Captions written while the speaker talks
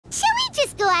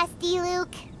go ask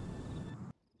Diluc.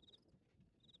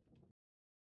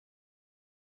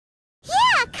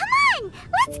 Yeah, come on!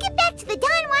 Let's get back to the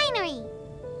Dawn Winery.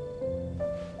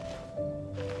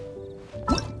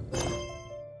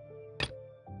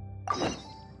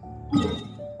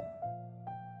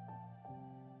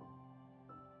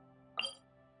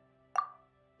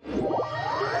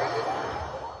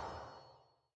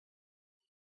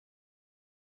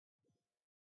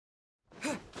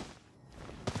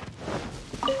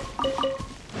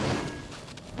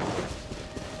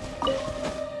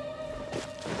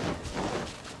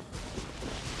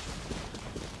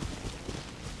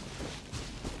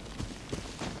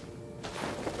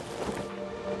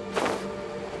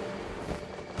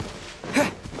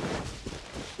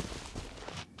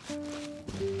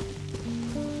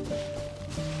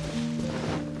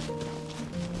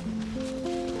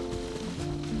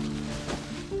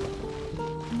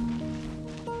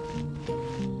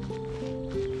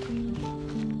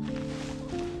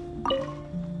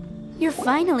 You're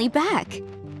finally back.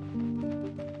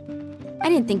 I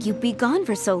didn't think you'd be gone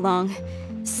for so long.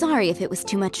 Sorry if it was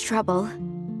too much trouble.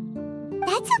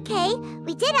 That's okay.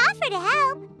 We did offer to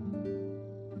help.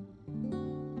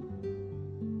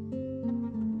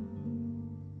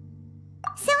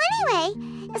 So anyway,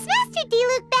 is Master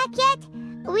Diluc back yet?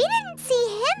 We didn't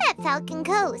see him at Falcon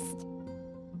Coast.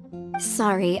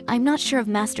 Sorry, I'm not sure of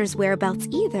Master's whereabouts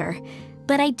either,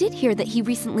 but I did hear that he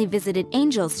recently visited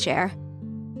Angel's Share.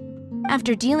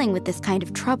 After dealing with this kind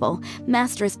of trouble,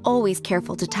 Master is always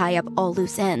careful to tie up all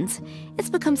loose ends. It's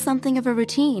become something of a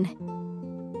routine.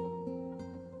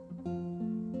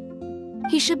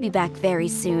 He should be back very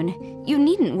soon. You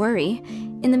needn't worry.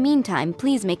 In the meantime,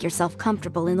 please make yourself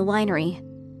comfortable in the winery.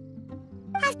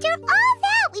 After all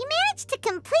that, we managed to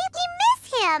completely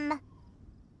miss him.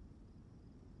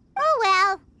 Oh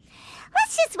well.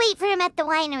 Let's just wait for him at the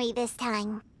winery this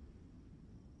time.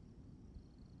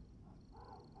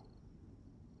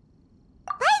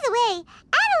 By the way,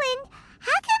 Adelinde,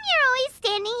 how come you're always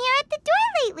standing here at the door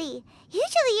lately?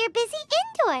 Usually you're busy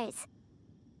indoors.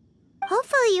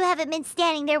 Hopefully you haven't been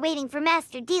standing there waiting for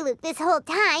Master Diluc this whole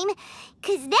time,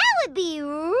 'cause that would be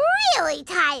really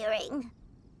tiring.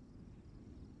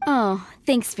 Oh,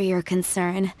 thanks for your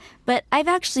concern. But I've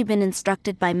actually been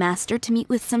instructed by Master to meet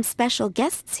with some special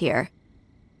guests here.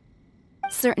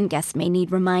 Certain guests may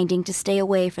need reminding to stay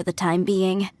away for the time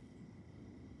being.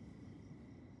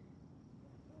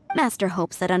 Master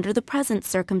hopes that under the present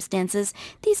circumstances,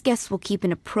 these guests will keep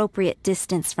an appropriate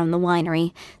distance from the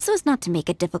winery, so as not to make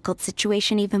a difficult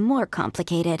situation even more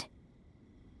complicated.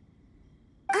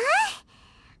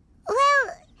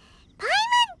 Well,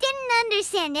 Paimon didn't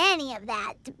understand any of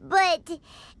that, but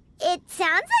it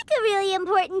sounds like a really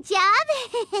important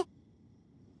job.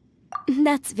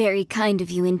 That's very kind of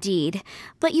you indeed,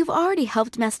 but you've already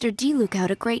helped Master Diluc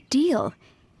out a great deal.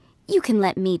 You can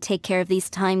let me take care of these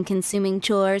time-consuming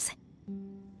chores.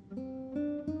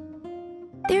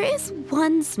 There is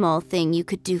one small thing you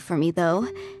could do for me, though.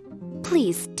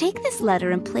 Please, take this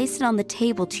letter and place it on the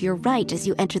table to your right as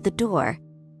you enter the door.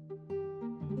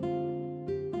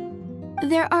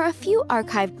 There are a few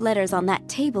archived letters on that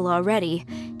table already.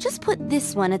 Just put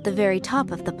this one at the very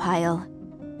top of the pile.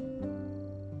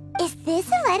 Is this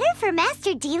a letter for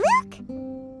Master Diluc?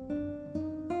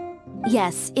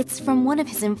 Yes, it's from one of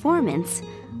his informants.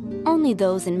 Only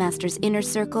those in Master's inner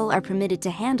circle are permitted to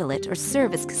handle it or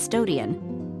serve as custodian.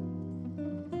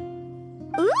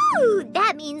 Ooh,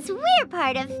 that means we're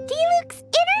part of Diluc's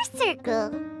inner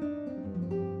circle.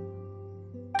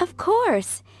 Of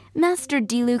course. Master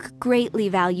Diluc greatly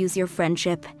values your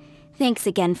friendship. Thanks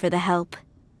again for the help.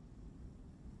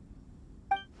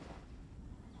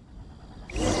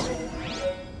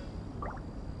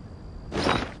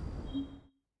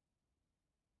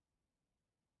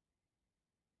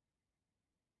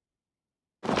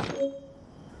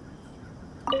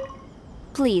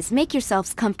 Please, make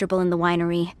yourselves comfortable in the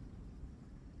winery.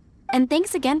 And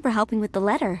thanks again for helping with the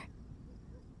letter.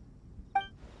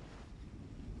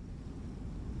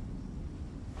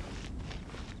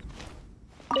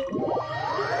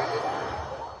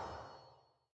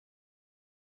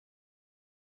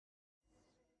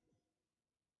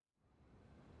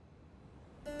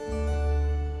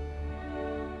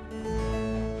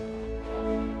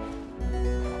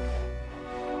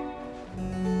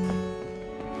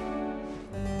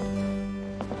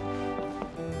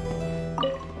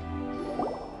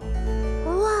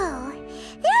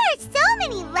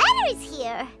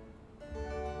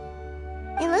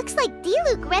 It looks like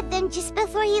Diluc read them just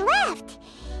before he left.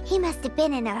 He must have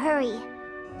been in a hurry.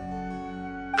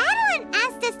 Adelinde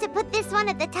asked us to put this one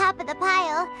at the top of the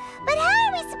pile, but how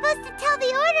are we supposed to tell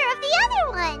the order of the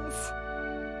other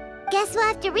Guess we'll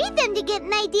have to read them to get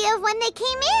an idea of when they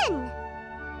came in.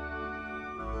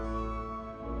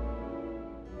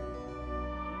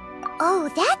 Oh,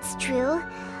 that's true.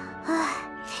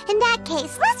 In that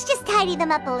case, let's just tidy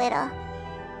them up a little.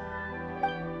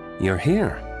 You're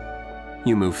here.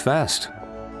 You move fast.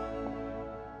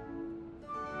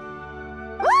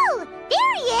 Ooh,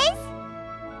 there he is!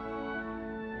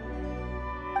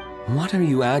 What are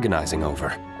you agonizing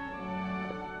over?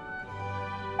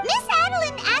 Miss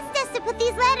Adelinde asked us to put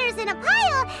these letters in a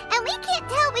pile, and we can't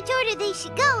tell which order they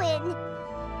should go in.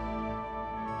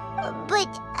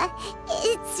 But,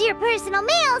 it's your personal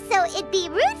mail, so it'd be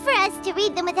rude for us to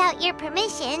read them without your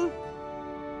permission.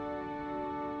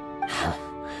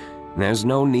 There's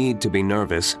no need to be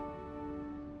nervous.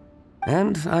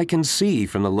 And I can see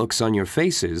from the looks on your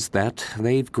faces that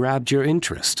they've grabbed your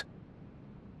interest.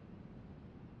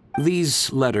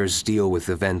 These letters deal with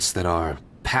events that are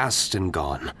past and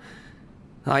gone.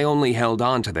 I only held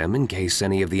on to them in case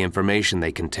any of the information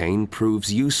they contain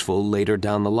proves useful later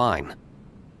down the line.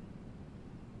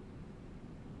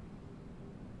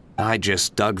 I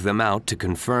just dug them out to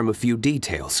confirm a few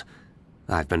details.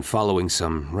 I've been following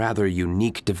some rather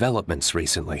unique developments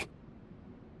recently.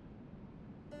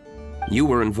 You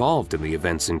were involved in the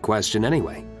events in question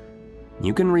anyway.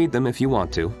 You can read them if you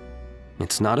want to.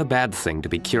 It's not a bad thing to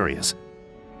be curious.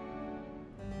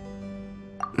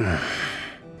 Hey,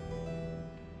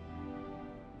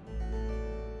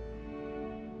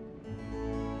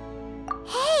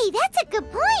 that's a good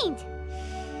point!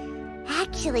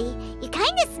 Actually, you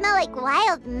kind of smell like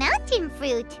wild mountain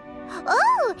fruit.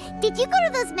 Oh, did you go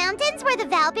to those mountains where the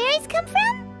valberries come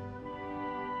from?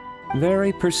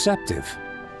 Very perceptive.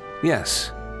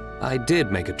 Yes, I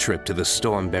did make a trip to the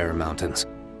Stormbearer Mountains.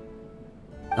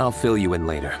 I'll fill you in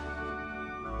later.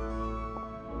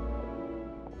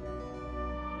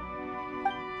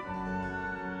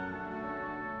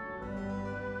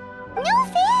 No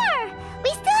fair! We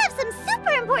still have some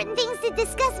super important things to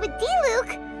discuss with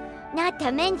Diluc. Not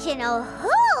to mention a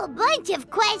whole bunch of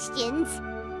questions.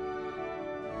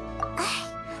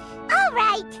 All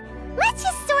right, let's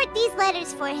just sort these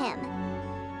letters for him.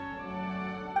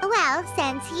 Well,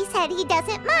 since he said he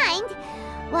doesn't mind,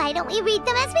 why don't we read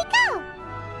them as we go?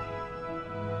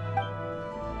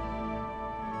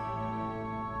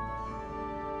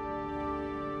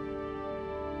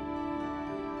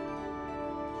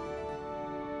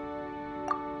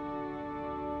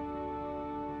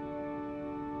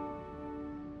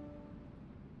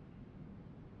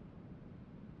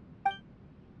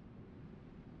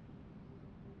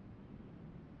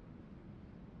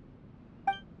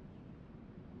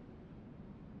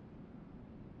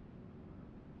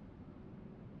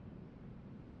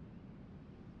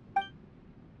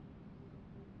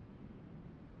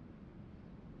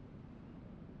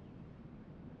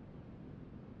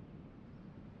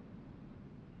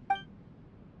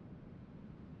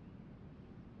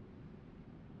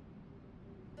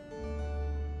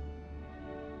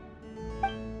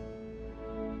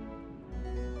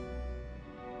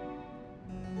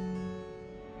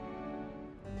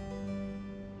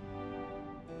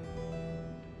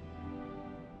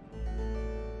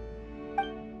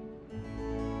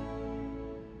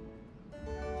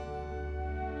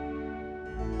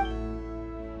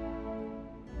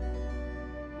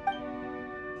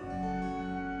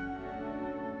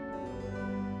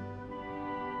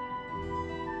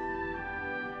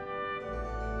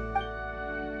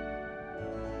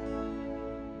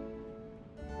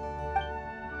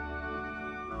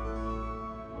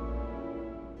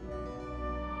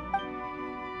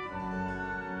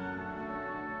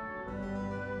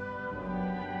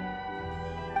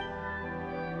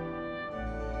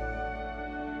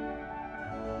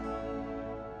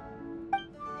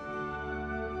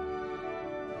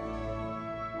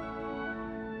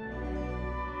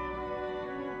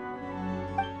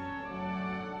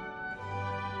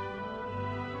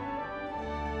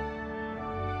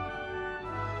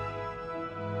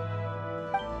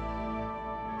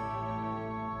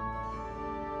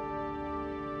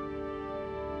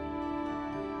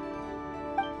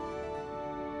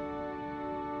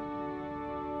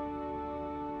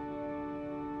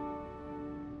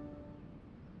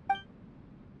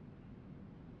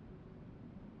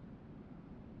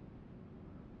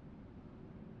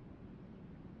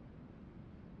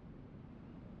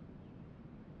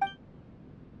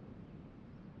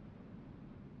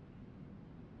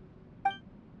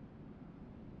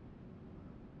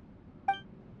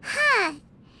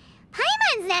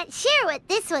 Paimon's not sure what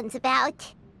this one's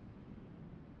about.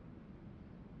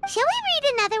 Shall we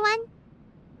read another one?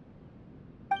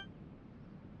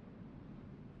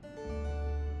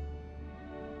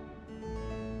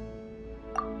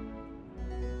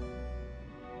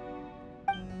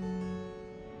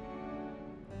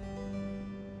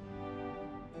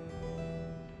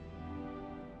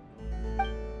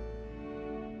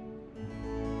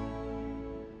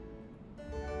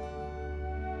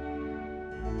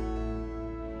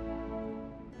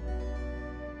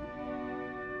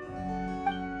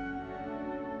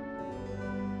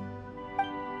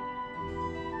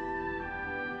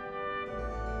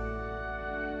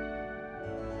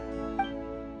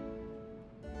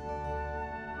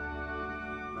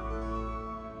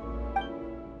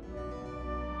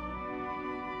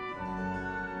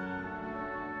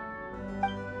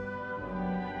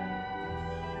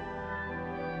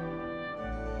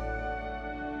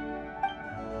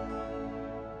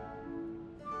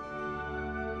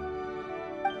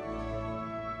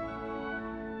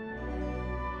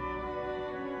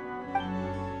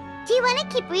 you want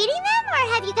to keep reading them,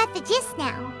 or have you got the gist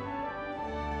now?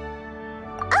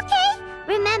 Okay,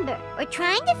 remember, we're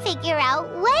trying to figure out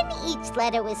when each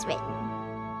letter was written.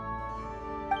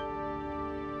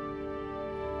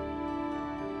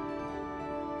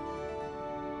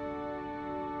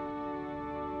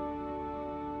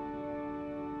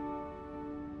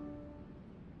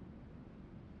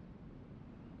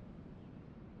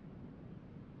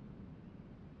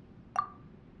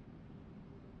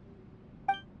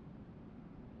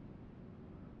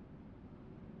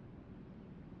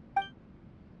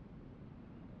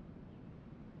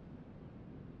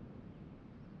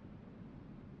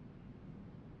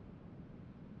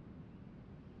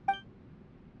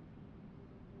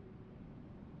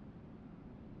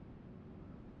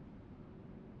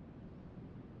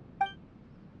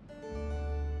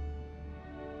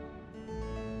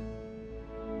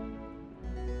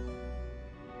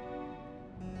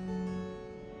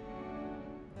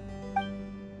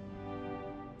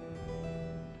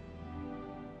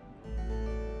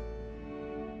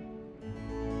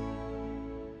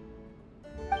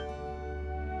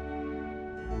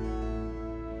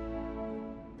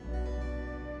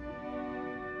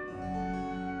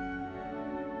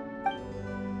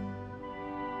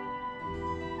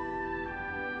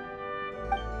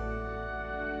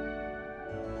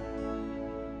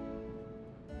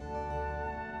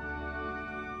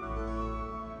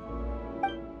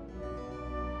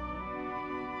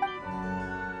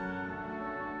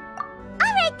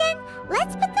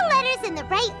 Let's put the letters in the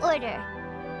right order.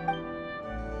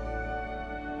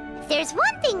 If there's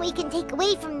one thing we can take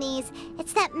away from these,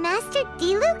 it's that Master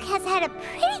Diluc has had a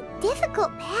pretty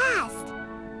difficult past.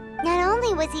 Not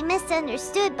only was he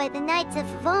misunderstood by the Knights of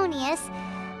Favonius,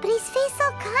 but he's faced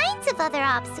all kinds of other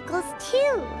obstacles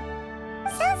too.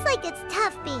 Sounds like it's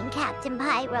tough being Captain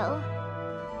Pyro.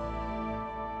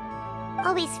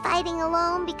 Always fighting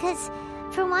alone because,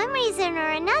 for one reason or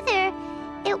another,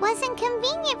 it wasn't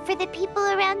convenient for the people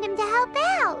around him to help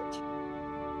out.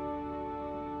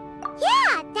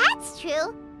 Yeah, that's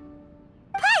true.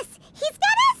 Plus, he's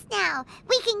got us now.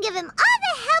 We can give him all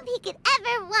the help he could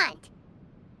ever want.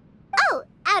 Oh,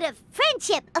 out of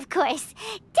friendship, of course.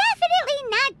 Definitely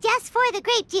not just for the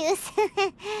grape juice.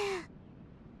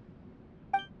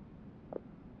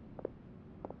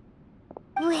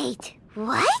 Wait,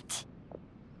 what?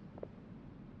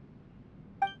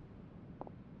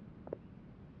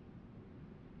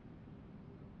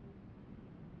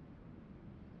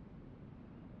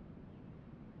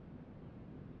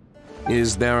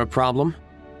 Is there a problem?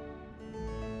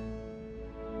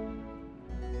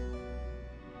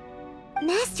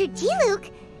 Master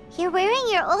Diluc, you're wearing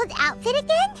your old outfit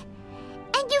again?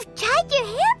 And you've tied your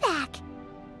hair back.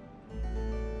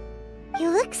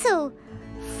 You look so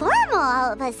formal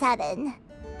all of a sudden.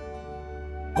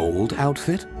 Old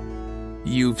outfit?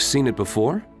 You've seen it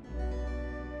before?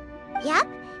 Yep,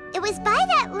 it was by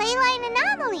that Ley Line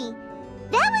anomaly.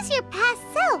 That was your past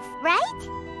self, right?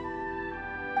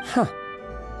 Huh.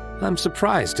 I'm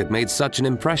surprised it made such an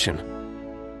impression.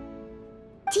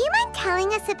 Do you mind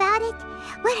telling us about it?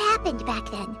 What happened back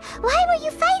then? Why were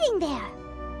you fighting there?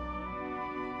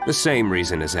 The same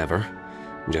reason as ever.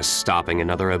 Just stopping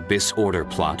another Abyss Order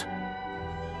plot.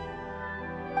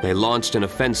 They launched an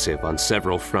offensive on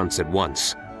several fronts at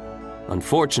once.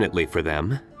 Unfortunately for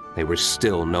them, they were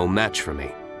still no match for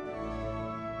me.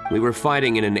 We were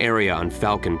fighting in an area on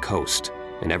Falcon Coast,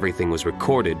 and everything was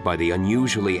recorded by the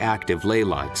unusually active Ley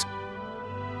Lines.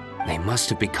 They must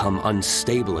have become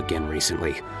unstable again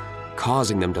recently,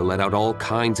 causing them to let out all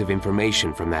kinds of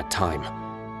information from that time.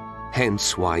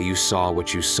 Hence why you saw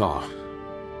what you saw.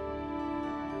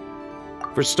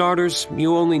 For starters,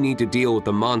 you only need to deal with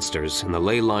the monsters and the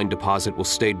Ley Line deposit will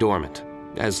stay dormant,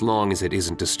 as long as it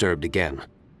isn't disturbed again.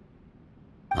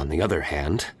 On the other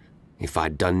hand, if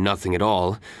I'd done nothing at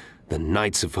all, the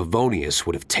Knights of Favonius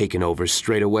would have taken over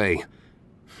straight away.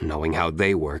 Knowing how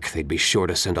they work, they'd be sure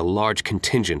to send a large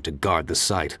contingent to guard the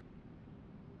site.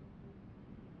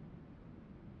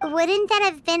 Wouldn't that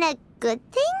have been a good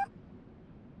thing?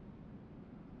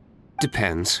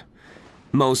 Depends.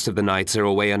 Most of the Knights are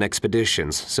away on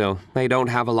expeditions, so they don't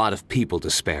have a lot of people to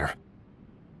spare.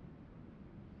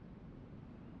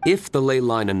 If the Ley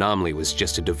Line anomaly was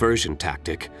just a diversion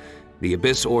tactic, the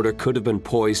Abyss Order could have been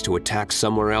poised to attack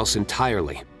somewhere else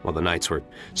entirely, while the Knights were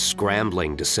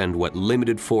scrambling to send what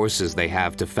limited forces they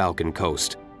have to Falcon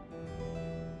Coast.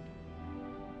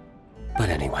 But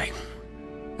anyway,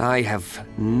 I have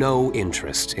no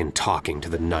interest in talking to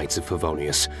the Knights of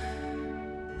Favonius.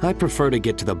 I prefer to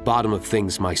get to the bottom of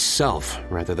things myself,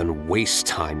 rather than waste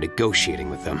time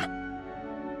negotiating with them.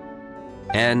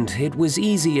 And it was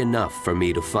easy enough for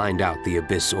me to find out the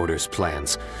Abyss Order's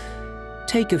plans.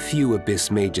 Take a few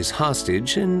Abyss mages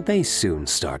hostage and they soon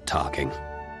start talking.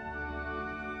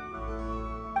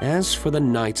 As for the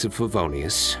Knights of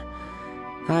Favonius,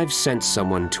 I've sent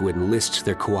someone to enlist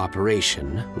their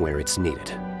cooperation where it's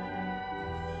needed.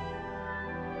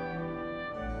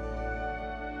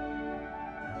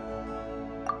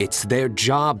 It's their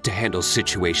job to handle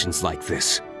situations like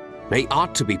this. They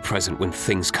ought to be present when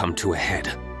things come to a head.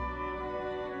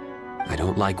 I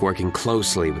don't like working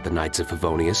closely with the Knights of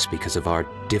Favonius because of our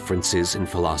differences in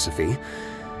philosophy,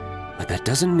 but that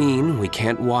doesn't mean we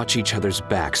can't watch each other's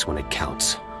backs when it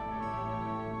counts.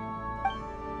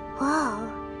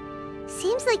 Whoa.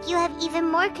 Seems like you have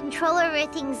even more control over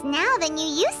things now than you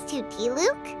used to,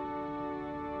 Diluc.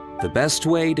 The best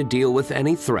way to deal with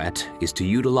any threat is to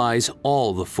utilize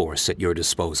all the force at your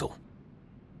disposal.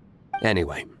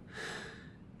 Anyway,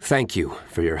 thank you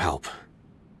for your help.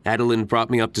 Adelinde brought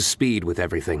me up to speed with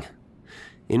everything.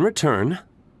 In return,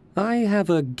 I have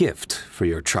a gift for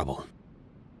your trouble.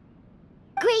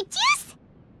 Grape juice?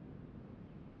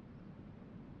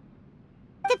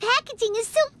 The packaging is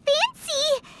so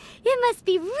fancy! It must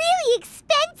be really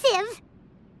expensive!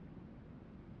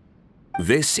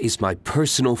 This is my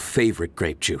personal favorite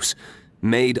grape juice,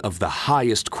 made of the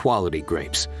highest quality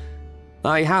grapes.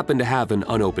 I happen to have an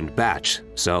unopened batch,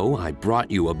 so I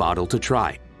brought you a bottle to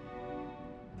try.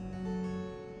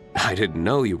 I didn't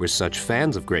know you were such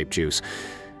fans of grape juice.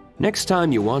 Next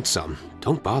time you want some,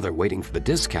 don't bother waiting for the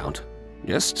discount.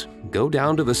 Just go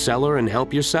down to the cellar and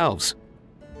help yourselves.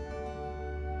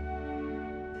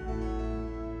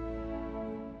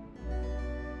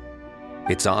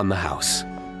 It's on the house.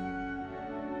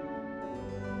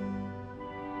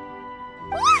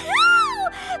 Woohoo!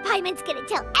 Paimon's gonna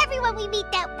tell everyone we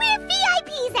meet that we're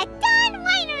VIPs at Dawn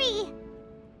Winery!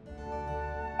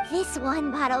 This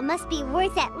one bottle must be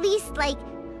worth at least, like,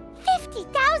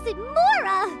 50,000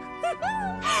 mora!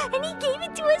 And he gave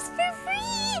it to us for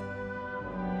free!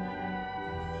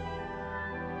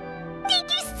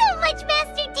 Thank you so much,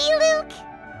 Master Diluc!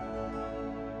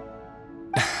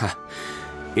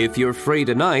 If you're free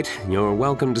tonight, you're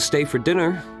welcome to stay for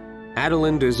dinner.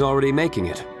 Adelinde is already making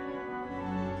it.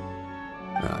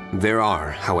 There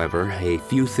are, however, a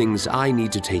few things I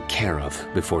need to take care of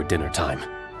before dinner time.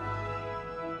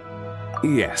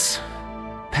 Yes,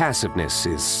 passiveness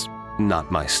is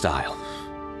not my style.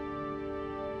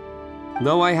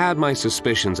 Though I had my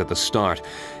suspicions at the start,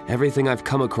 everything I've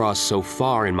come across so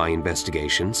far in my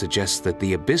investigation suggests that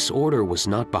the Abyss Order was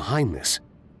not behind this.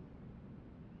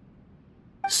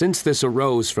 Since this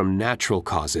arose from natural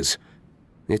causes,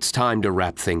 it's time to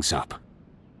wrap things up.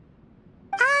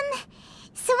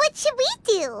 So what should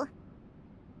we do?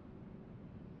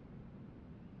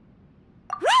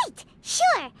 Right!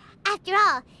 Sure! After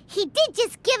all, he did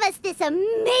just give us this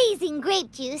amazing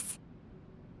grape juice.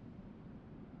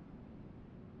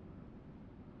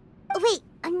 Wait,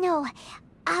 no.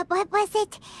 What was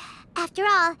it? After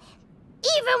all,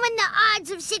 even when the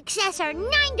odds of success are 9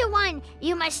 to 1,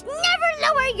 you must never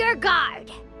lower your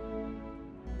guard.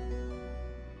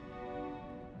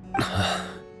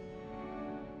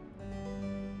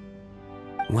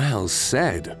 Well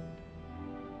said.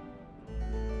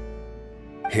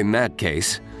 In that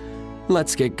case,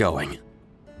 let's get going.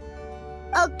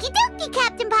 Okie dokie,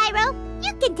 Captain Pyro.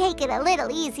 You can take it a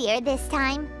little easier this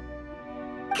time.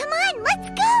 Come on, let's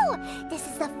go! This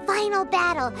is the final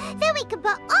battle. Then we can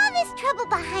put all this trouble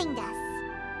behind us.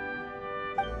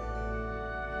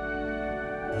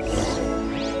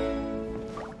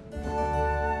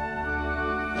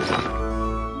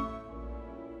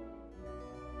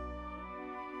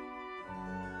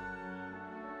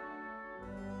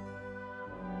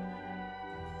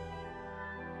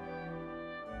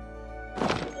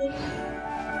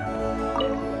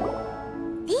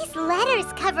 These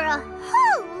letters cover a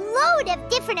whole load of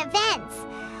different events.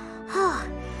 Oh,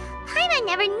 Paimon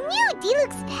never knew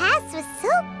Diluc's past was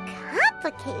so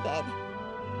complicated.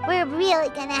 We're really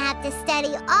gonna have to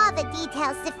study all the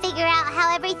details to figure out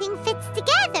how everything fits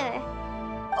together.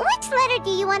 Which letter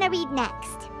do you want to read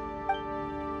next?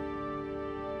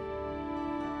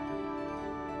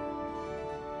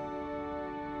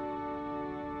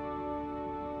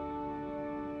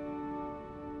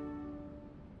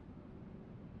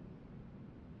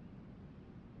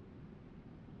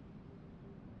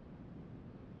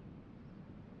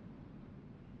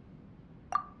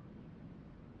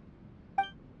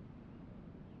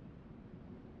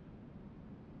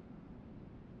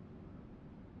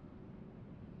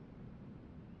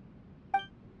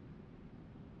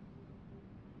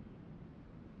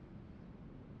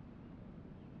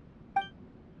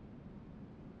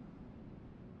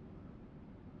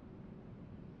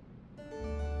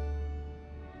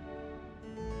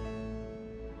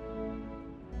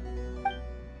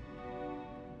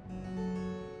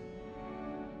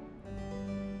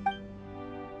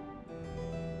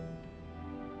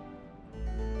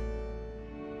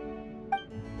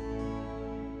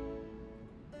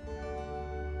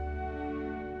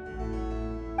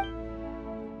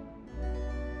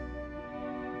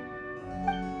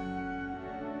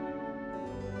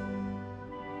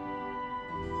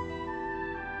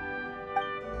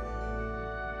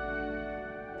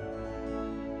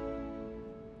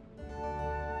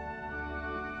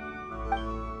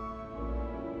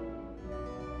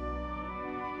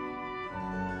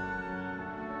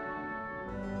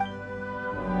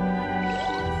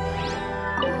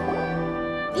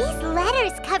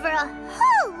 letters cover a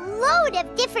whole load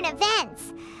of different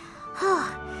events.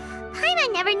 Oh,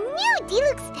 Paimon never knew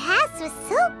Diluc's past was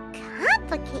so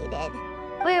complicated.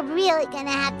 We're really gonna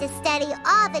have to study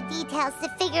all the details to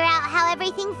figure out how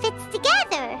everything fits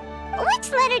together.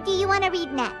 Which letter do you want to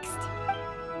read next?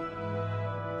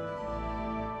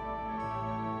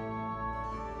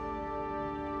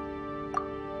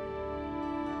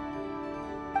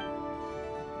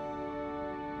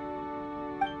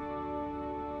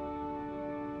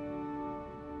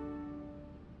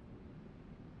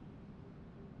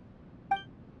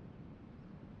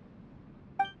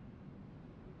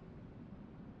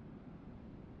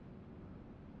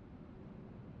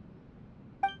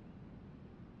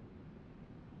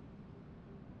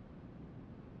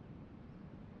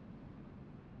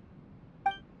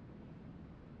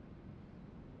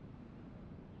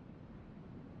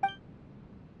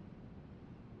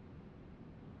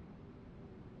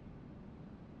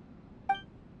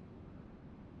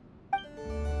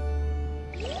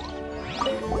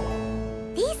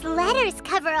 Letters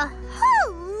cover a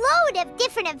whole load of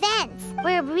different events.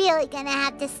 We're really gonna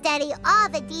have to study all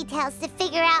the details to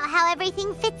figure out how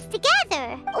everything fits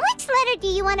together. Which letter do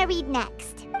you want to read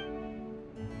next?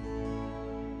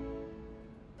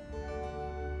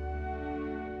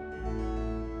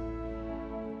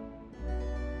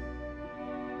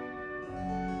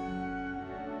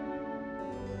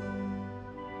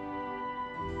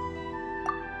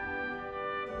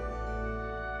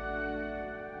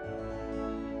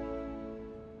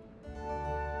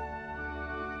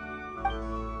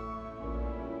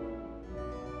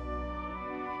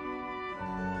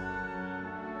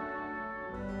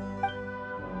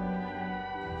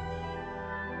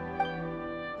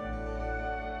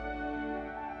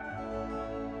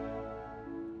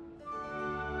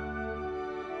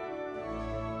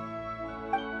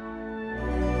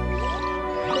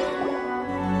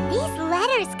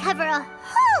 Cover a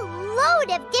whole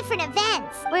load of different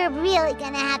events. We're really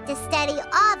gonna have to study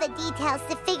all the details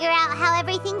to figure out how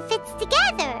everything fits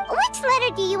together. Which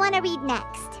letter do you want to read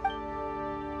next?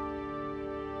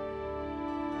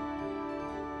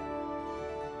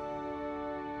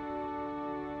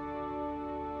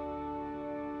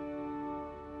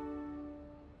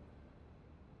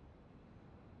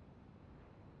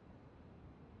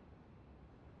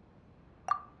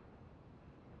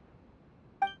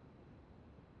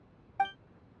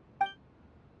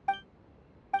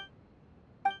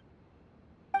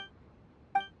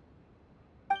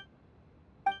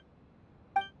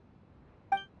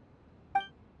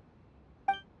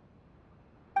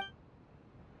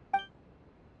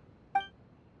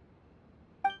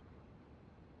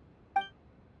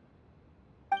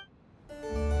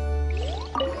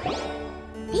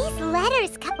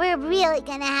 We're really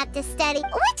gonna have to study.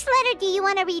 Which letter do you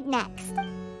want to read next?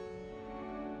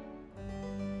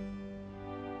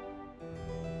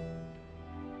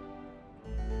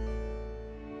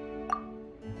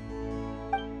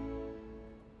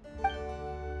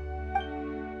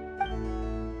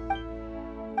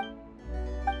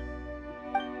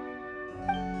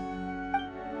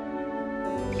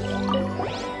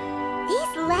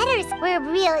 These letters, we're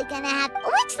really gonna have...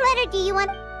 Which letter do you want...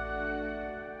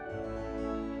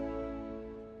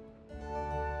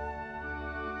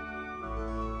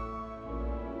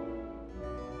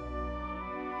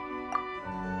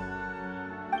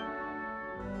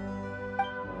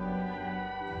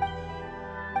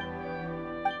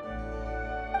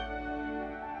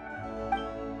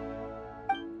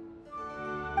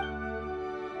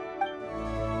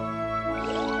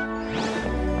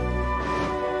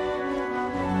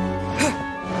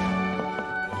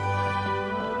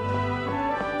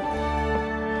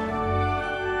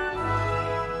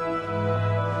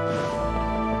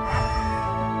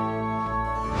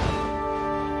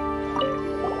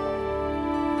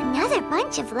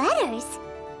 Of letters.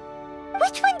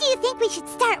 Which one do you think we should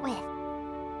start with?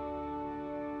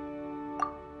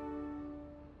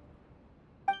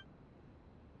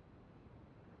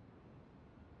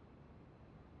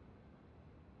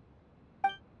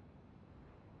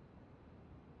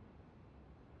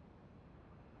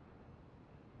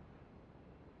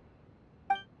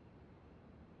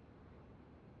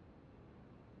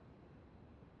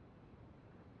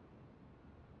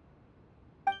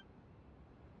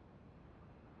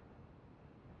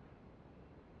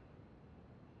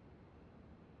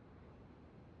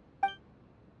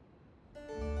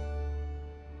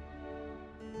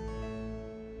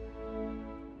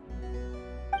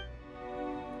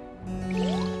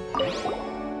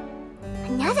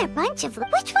 Another bunch of...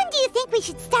 Which one do you think we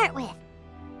should start with?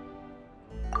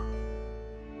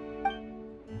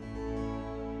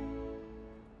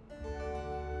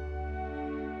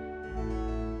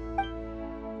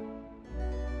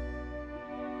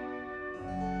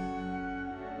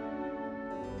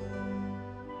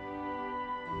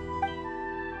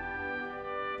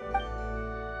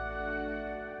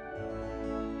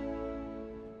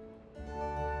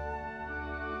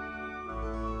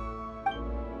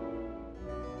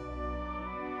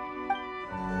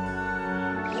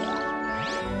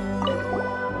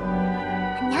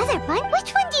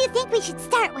 Which one do you think we should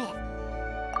start with?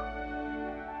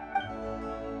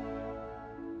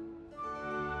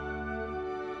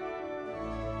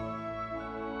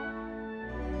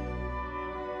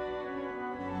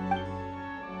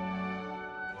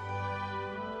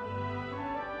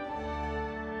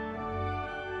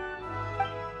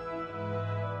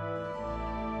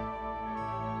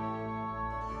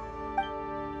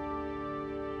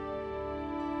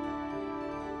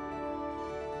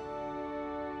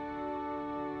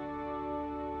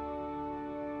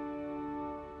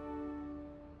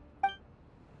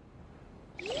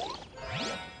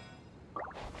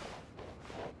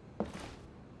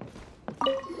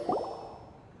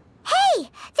 Hey!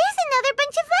 There's another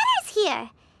bunch of letters here!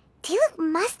 Diluc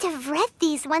must have read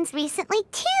these ones recently,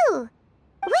 too!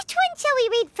 Which one shall we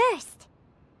read first?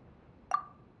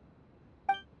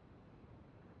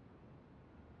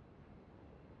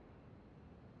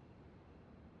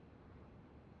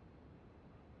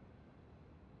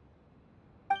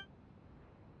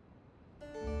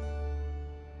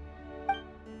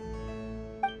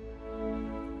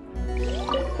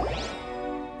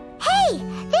 Hey!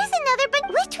 There's another bunch.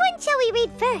 Which one shall we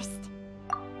read first?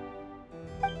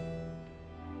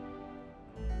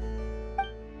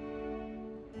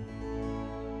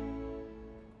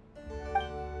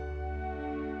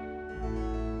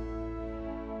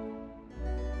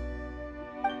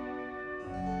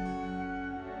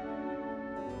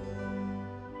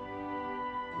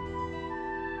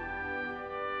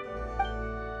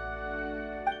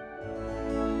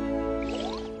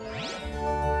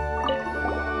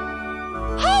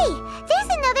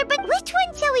 Which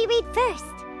one shall we read first?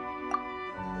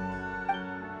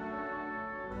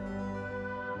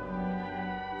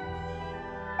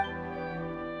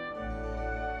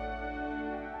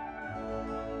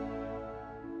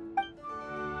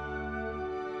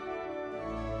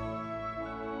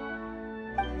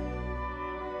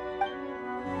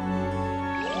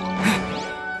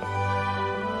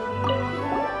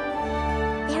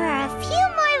 There are a few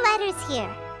more letters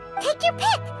here. Take your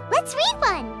pick. Let's read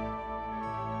one.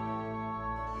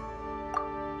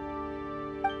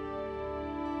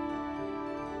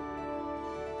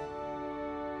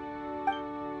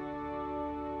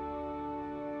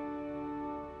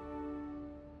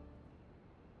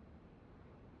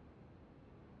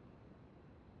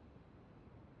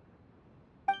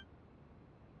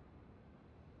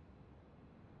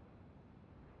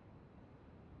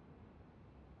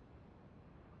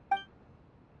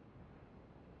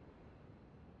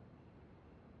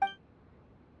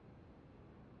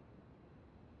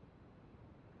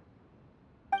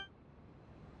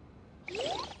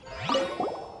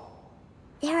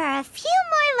 There are a few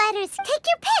more letters. Take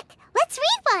your pick. Let's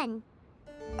read one.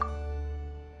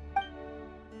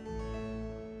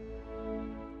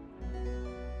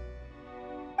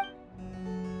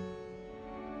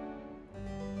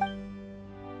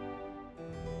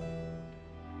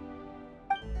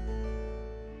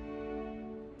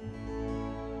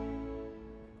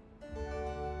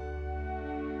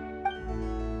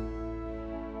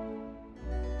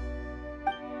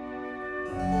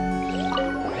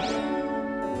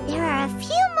 There are a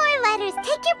few more letters.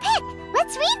 Take your pick.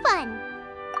 Let's read one.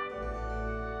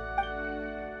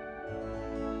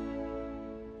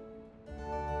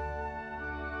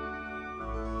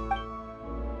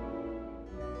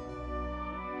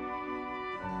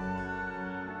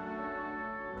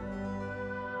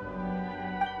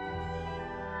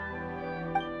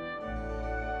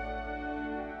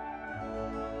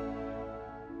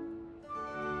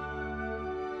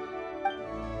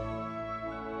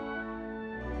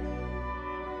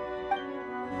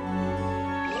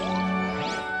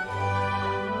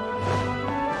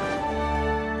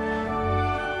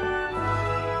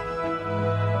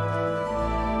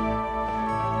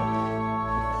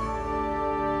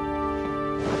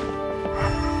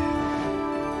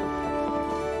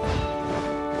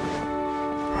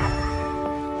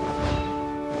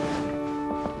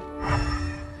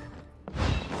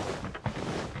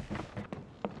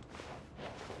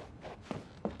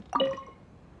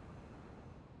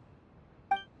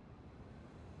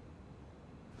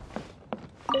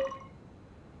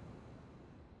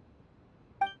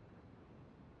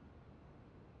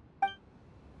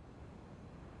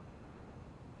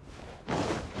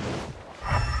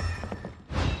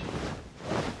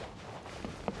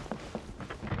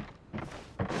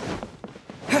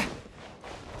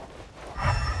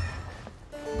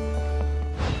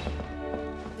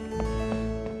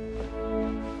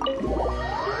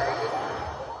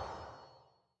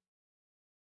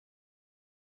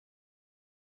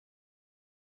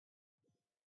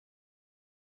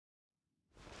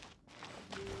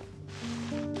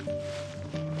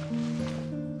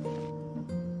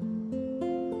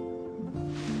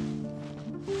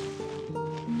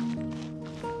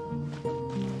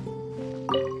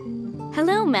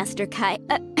 Master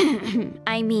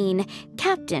I mean,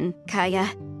 Captain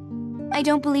Kaeya. I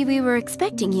don't believe we were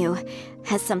expecting you.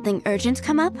 Has something urgent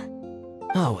come up?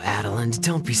 Oh, Adelinde,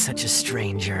 don't be such a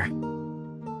stranger.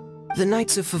 The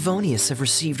Knights of Favonius have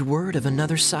received word of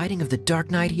another sighting of the Dark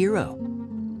Knight hero.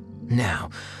 Now,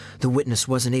 the witness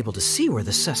wasn't able to see where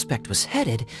the suspect was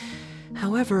headed.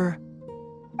 However,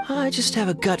 I just have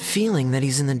a gut feeling that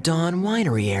he's in the Dawn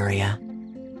Winery area.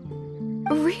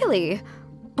 Really?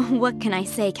 What can I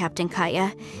say, Captain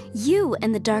Kaeya? You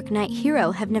and the Dark Knight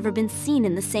hero have never been seen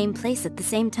in the same place at the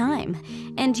same time,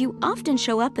 and you often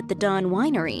show up at the Dawn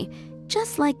Winery,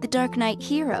 just like the Dark Knight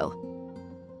hero.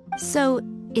 So,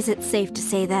 is it safe to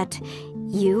say that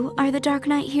you are the Dark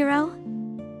Knight hero?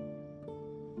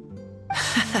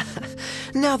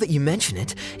 Now that you mention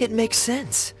it, it makes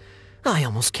sense. I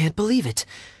almost can't believe it.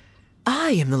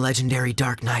 I am the legendary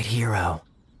Dark Knight hero.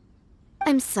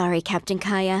 I'm sorry, Captain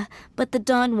Kaeya, but the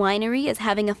Dawn Winery is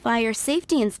having a fire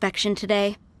safety inspection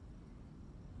today.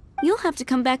 You'll have to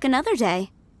come back another day.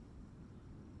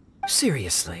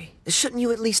 Seriously, shouldn't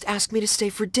you at least ask me to stay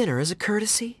for dinner as a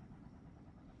courtesy?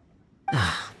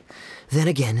 Then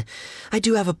again, I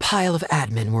do have a pile of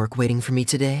admin work waiting for me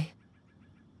today.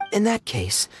 In that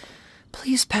case,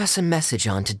 please pass a message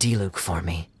on to Diluc for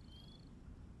me.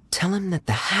 Tell him that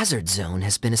the hazard zone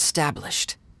has been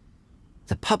established.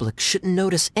 The public shouldn't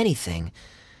notice anything,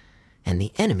 and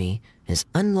the enemy is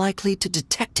unlikely to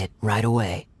detect it right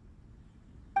away.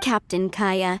 Captain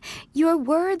Kaeya, your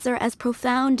words are as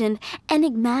profound and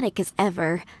enigmatic as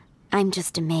ever. I'm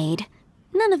just a maid.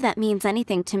 None of that means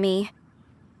anything to me.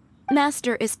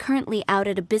 Master is currently out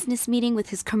at a business meeting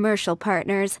with his commercial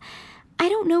partners. I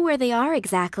don't know where they are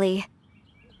exactly.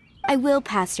 I will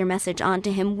pass your message on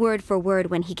to him word for word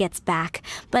when he gets back,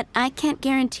 but I can't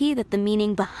guarantee that the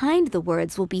meaning behind the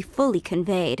words will be fully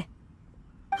conveyed.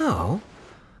 Oh,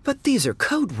 but these are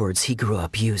code words he grew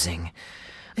up using.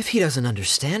 If he doesn't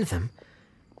understand them,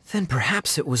 then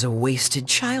perhaps it was a wasted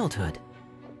childhood.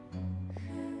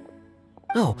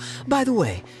 Oh, by the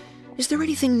way, is there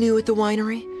anything new at the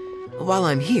winery? While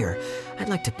I'm here, I'd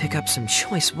like to pick up some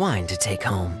choice wine to take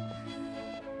home.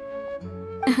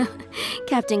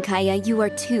 Captain Kaeya, you are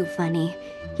too funny.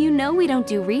 You know we don't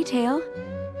do retail.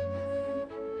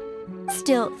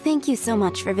 Still, thank you so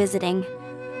much for visiting.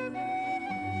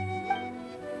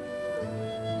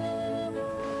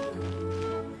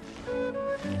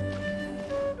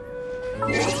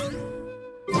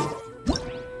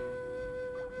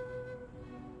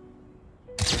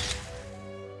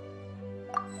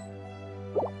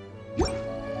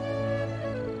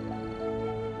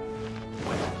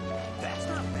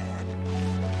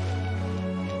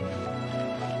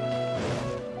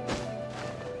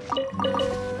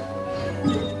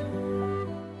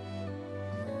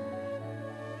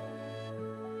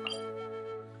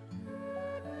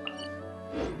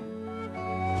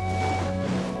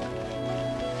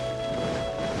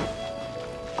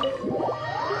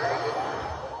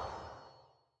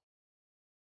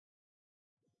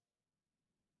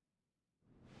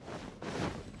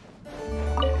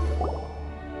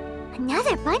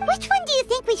 Another bunch? Which one do you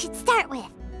think we should start with?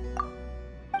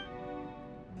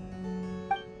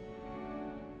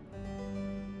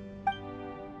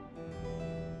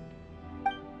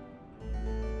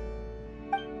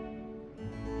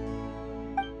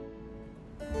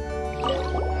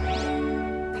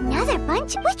 Another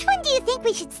bunch? Which one do you think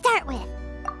we should start with?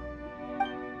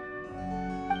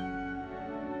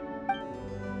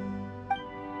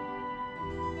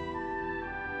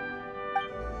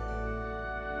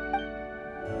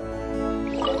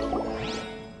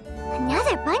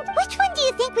 Another bunch? Which one do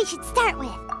you think we should start with?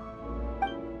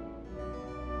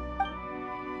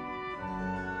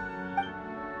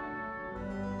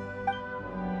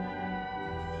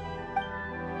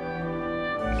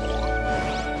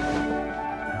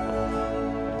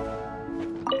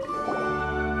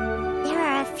 There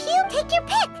are a few. Take your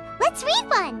pick. Let's read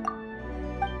one.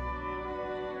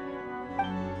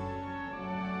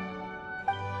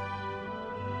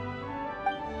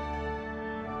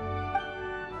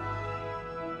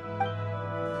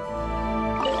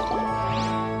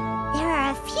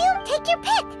 Take your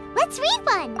pick. Let's read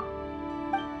one.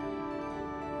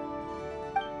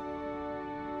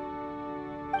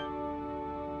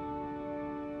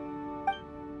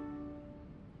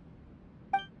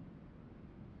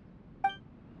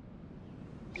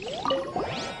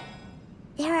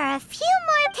 There are a few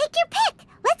more. Take your pick.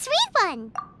 Let's read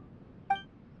one.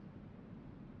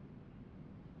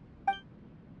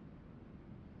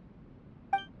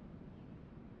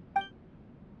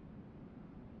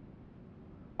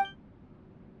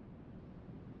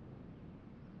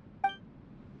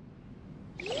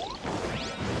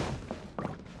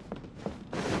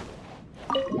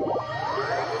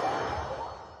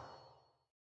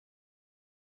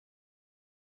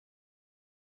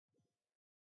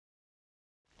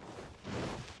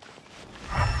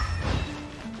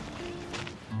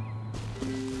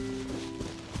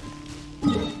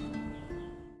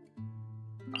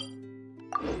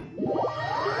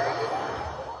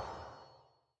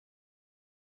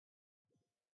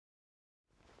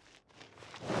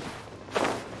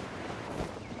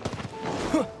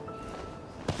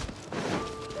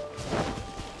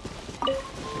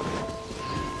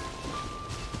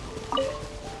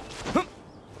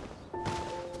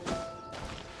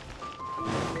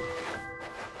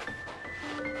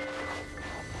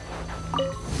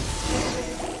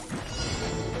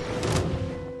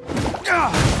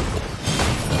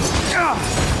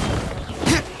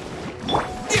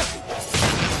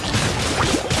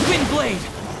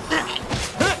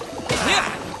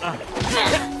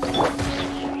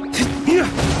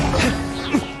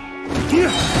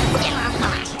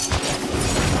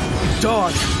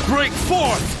 Dawn, break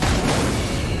forth!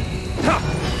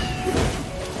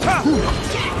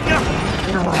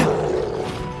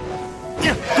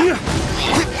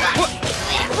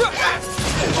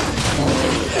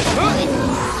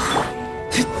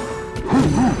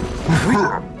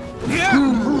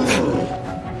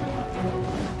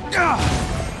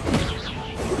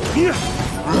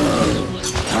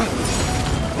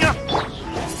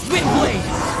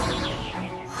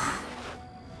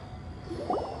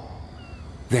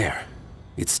 There.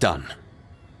 It's done.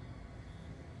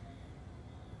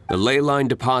 The Ley Line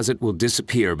deposit will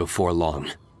disappear before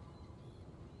long.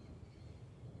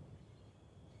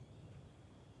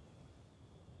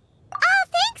 All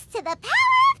thanks to the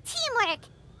power of teamwork.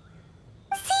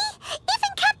 See,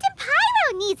 even Captain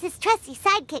Pyro needs his trusty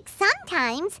sidekick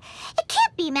sometimes. It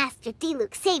can't be Master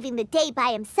Diluc saving the day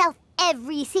by himself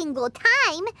every single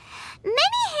time.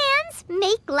 Many hands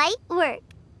make light work.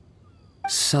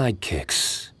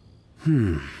 Sidekicks.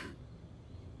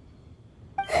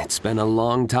 It's been a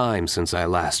long time since I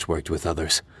last worked with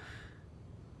others.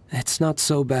 It's not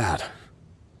so bad.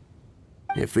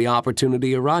 If the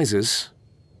opportunity arises,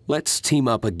 let's team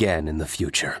up again in the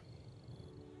future.